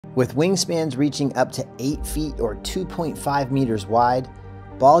With wingspans reaching up to 8 feet or 2.5 meters wide,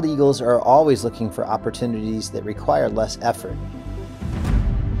 bald eagles are always looking for opportunities that require less effort.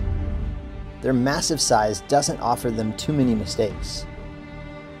 Their massive size doesn't offer them too many mistakes.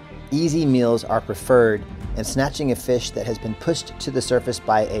 Easy meals are preferred, and snatching a fish that has been pushed to the surface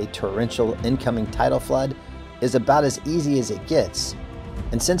by a torrential incoming tidal flood is about as easy as it gets.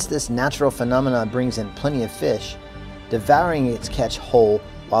 And since this natural phenomenon brings in plenty of fish, devouring its catch whole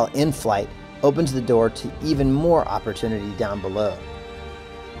while in flight opens the door to even more opportunity down below.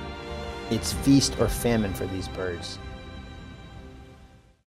 It's feast or famine for these birds.